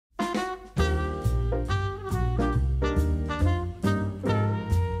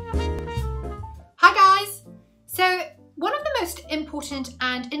important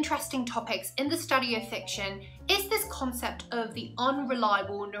and interesting topics in the study of fiction is this concept of the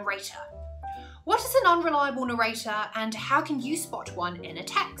unreliable narrator. What is an unreliable narrator and how can you spot one in a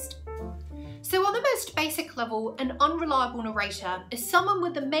text? So on the most basic level, an unreliable narrator is someone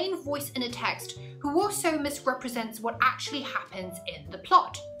with the main voice in a text who also misrepresents what actually happens in the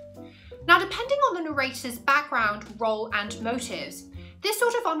plot. Now, depending on the narrator's background, role, and motives, this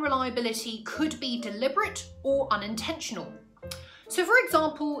sort of unreliability could be deliberate or unintentional. So for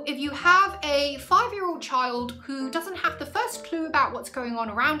example, if you have a 5-year-old child who doesn't have the first clue about what's going on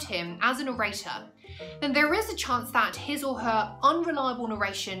around him as a narrator, then there is a chance that his or her unreliable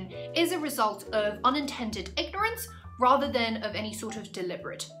narration is a result of unintended ignorance rather than of any sort of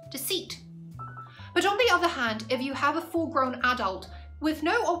deliberate deceit. But on the other hand, if you have a full-grown adult with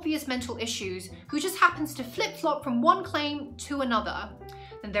no obvious mental issues who just happens to flip-flop from one claim to another,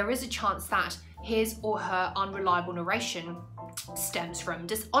 then there is a chance that his or her unreliable narration stems from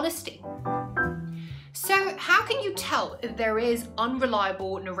dishonesty. So how can you tell if there is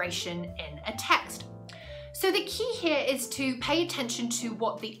unreliable narration in a text? So the key here is to pay attention to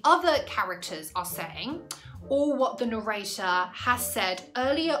what the other characters are saying or what the narrator has said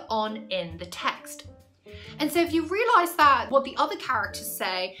earlier on in the text. And so if you realise that what the other characters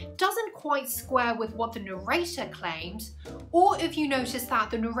say doesn't quite square with what the narrator claims, or if you notice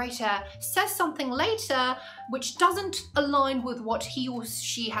that the narrator says something later which doesn't align with what he or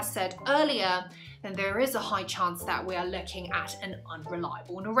she has said earlier, then there is a high chance that we are looking at an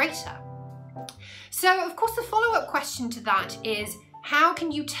unreliable narrator. So of course the follow-up question to that is, how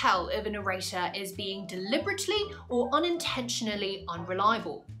can you tell if a narrator is being deliberately or unintentionally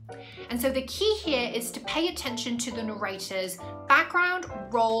unreliable? And so the key here is to pay attention to the narrator's background,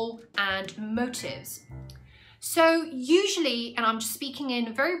 role, and motives. So usually, and I'm just speaking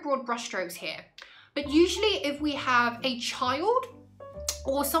in very broad brushstrokes here, but usually if we have a child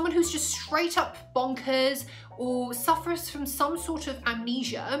or someone who's just straight up bonkers or suffers from some sort of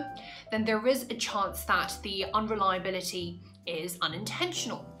amnesia, then there is a chance that the unreliability is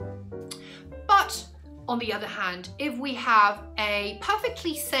unintentional. But on the other hand, if we have a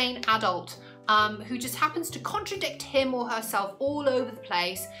perfectly sane adult who just happens to contradict him or herself all over the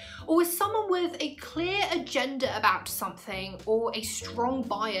place, or is someone with a clear agenda about something or a strong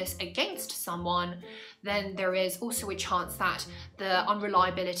bias against someone, then there is also a chance that the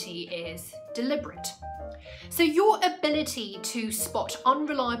unreliability is deliberate. So your ability to spot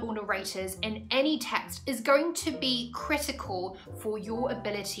unreliable narrators in any text is going to be critical for your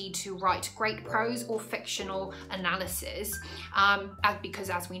ability to write great prose or fictional analysis, because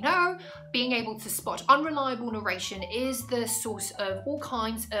as we know, being able to spot unreliable narration is the source of all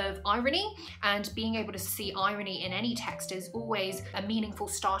kinds of irony, and being able to see irony in any text is always a meaningful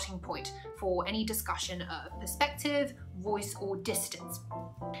starting point for any discussion of perspective, voice, or distance.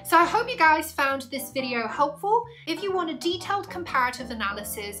 So I hope you guys found this video helpful. If you want a detailed comparative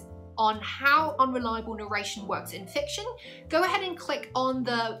analysis on how unreliable narration works in fiction, go ahead and click on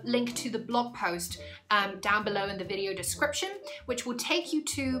the link to the blog post down below in the video description, which will take you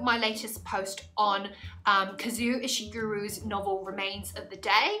to my latest post on Kazuo Ishiguro's novel Remains of the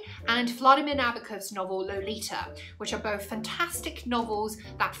Day and Vladimir Nabokov's novel Lolita, which are both fantastic novels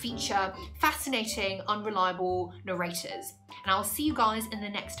that feature fascinating, unreliable narrators. And I'll see you guys in the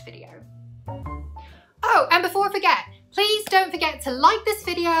next video. Oh, and before I forget, please don't forget to like this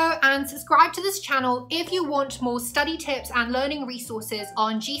video and subscribe to this channel if you want more study tips and learning resources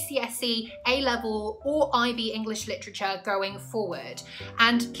on GCSE, A-level or IB English literature going forward.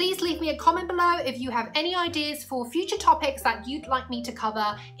 And please leave me a comment below if you have any ideas for future topics that you'd like me to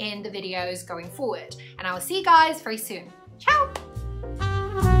cover in the videos going forward. And I will see you guys very soon. Ciao!